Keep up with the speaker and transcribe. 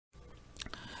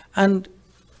And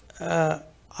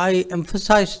I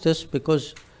emphasize this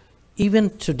because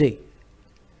even today,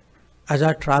 as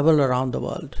I travel around the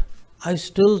world, I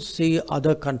still see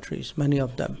other countries, many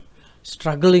of them,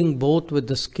 struggling both with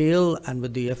the scale and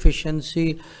with the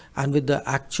efficiency and with the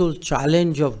actual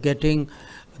challenge of getting.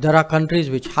 There are countries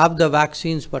which have the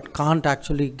vaccines but can't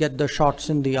actually get the shots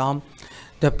in the arm.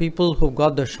 There are people who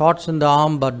got the shots in the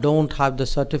arm but don't have the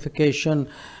certification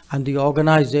and the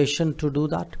organization to do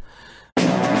that.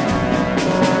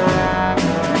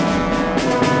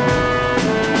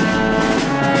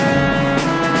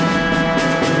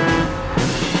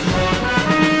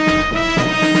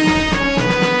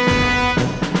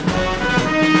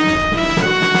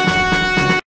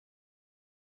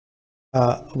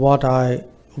 What I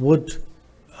would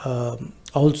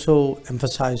also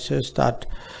emphasize is that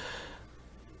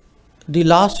the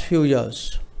last few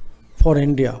years for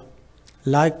India,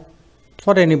 like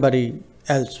for anybody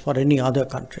else, for any other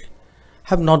country,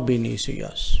 have not been easy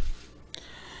years.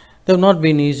 They have not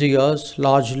been easy years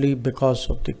largely because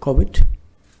of the COVID.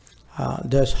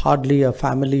 There's hardly a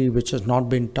family which has not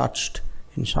been touched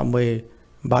in some way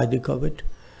by the COVID.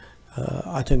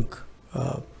 I think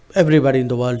everybody in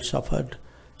the world suffered,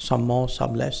 some more,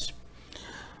 some less.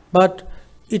 But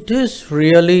it is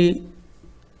really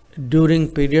during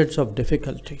periods of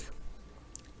difficulty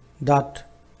that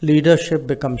leadership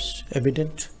becomes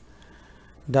evident,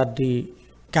 that the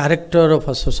character of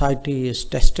a society is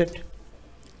tested,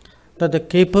 that the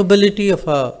capability of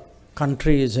a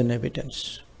country is in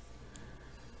evidence.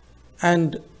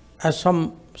 And as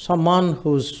someone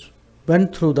who's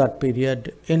went through that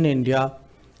period in India,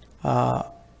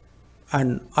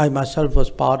 and I myself was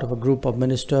part of a group of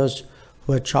ministers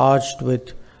who were charged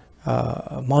with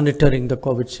monitoring the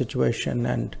COVID situation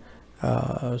and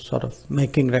sort of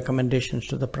making recommendations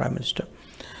to the Prime Minister.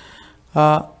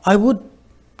 I would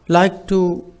like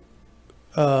to,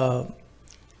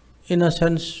 in a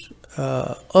sense,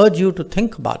 urge you to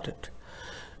think about it,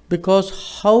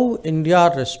 because how India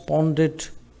responded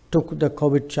to the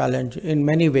COVID challenge in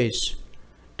many ways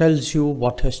tells you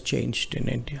what has changed in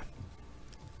India.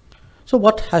 So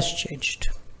what has changed?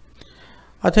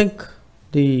 I think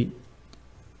the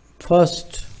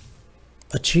first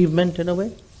achievement in a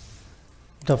way,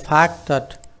 the fact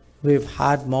that we've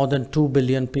had more than 2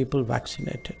 billion people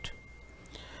vaccinated.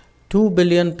 2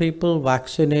 billion people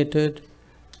vaccinated,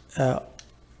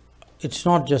 it's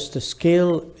not just the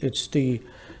scale, it's the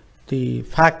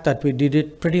fact that we did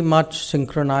it pretty much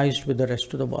synchronized with the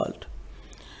rest of the world.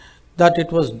 That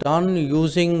it was done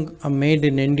using a made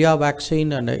in India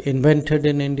vaccine and an invented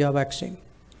in India vaccine.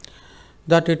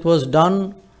 That it was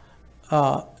done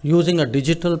using a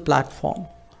digital platform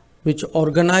which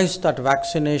organized that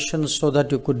vaccination so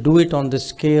that you could do it on the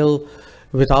scale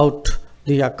without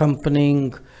the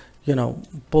accompanying,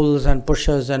 pulls and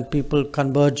pushes and people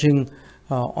converging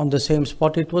on the same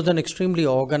spot. It was an extremely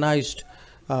organized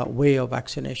way of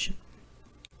vaccination.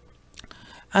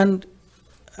 And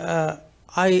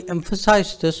I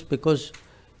emphasize this because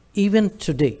even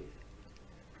today,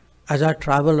 as I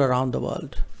travel around the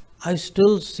world, I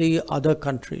still see other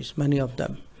countries, many of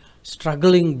them,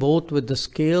 struggling both with the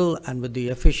scale and with the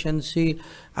efficiency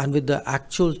and with the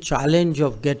actual challenge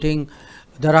of getting.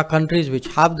 There are countries which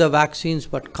have the vaccines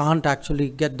but can't actually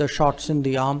get the shots in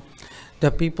the arm. There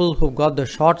are people who got the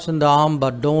shots in the arm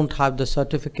but don't have the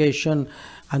certification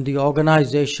and the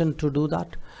organization to do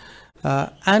that.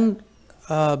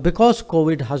 Because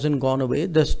COVID hasn't gone away,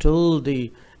 there's still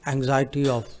the anxiety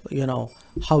of,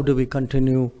 how do we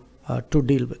continue to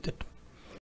deal with it.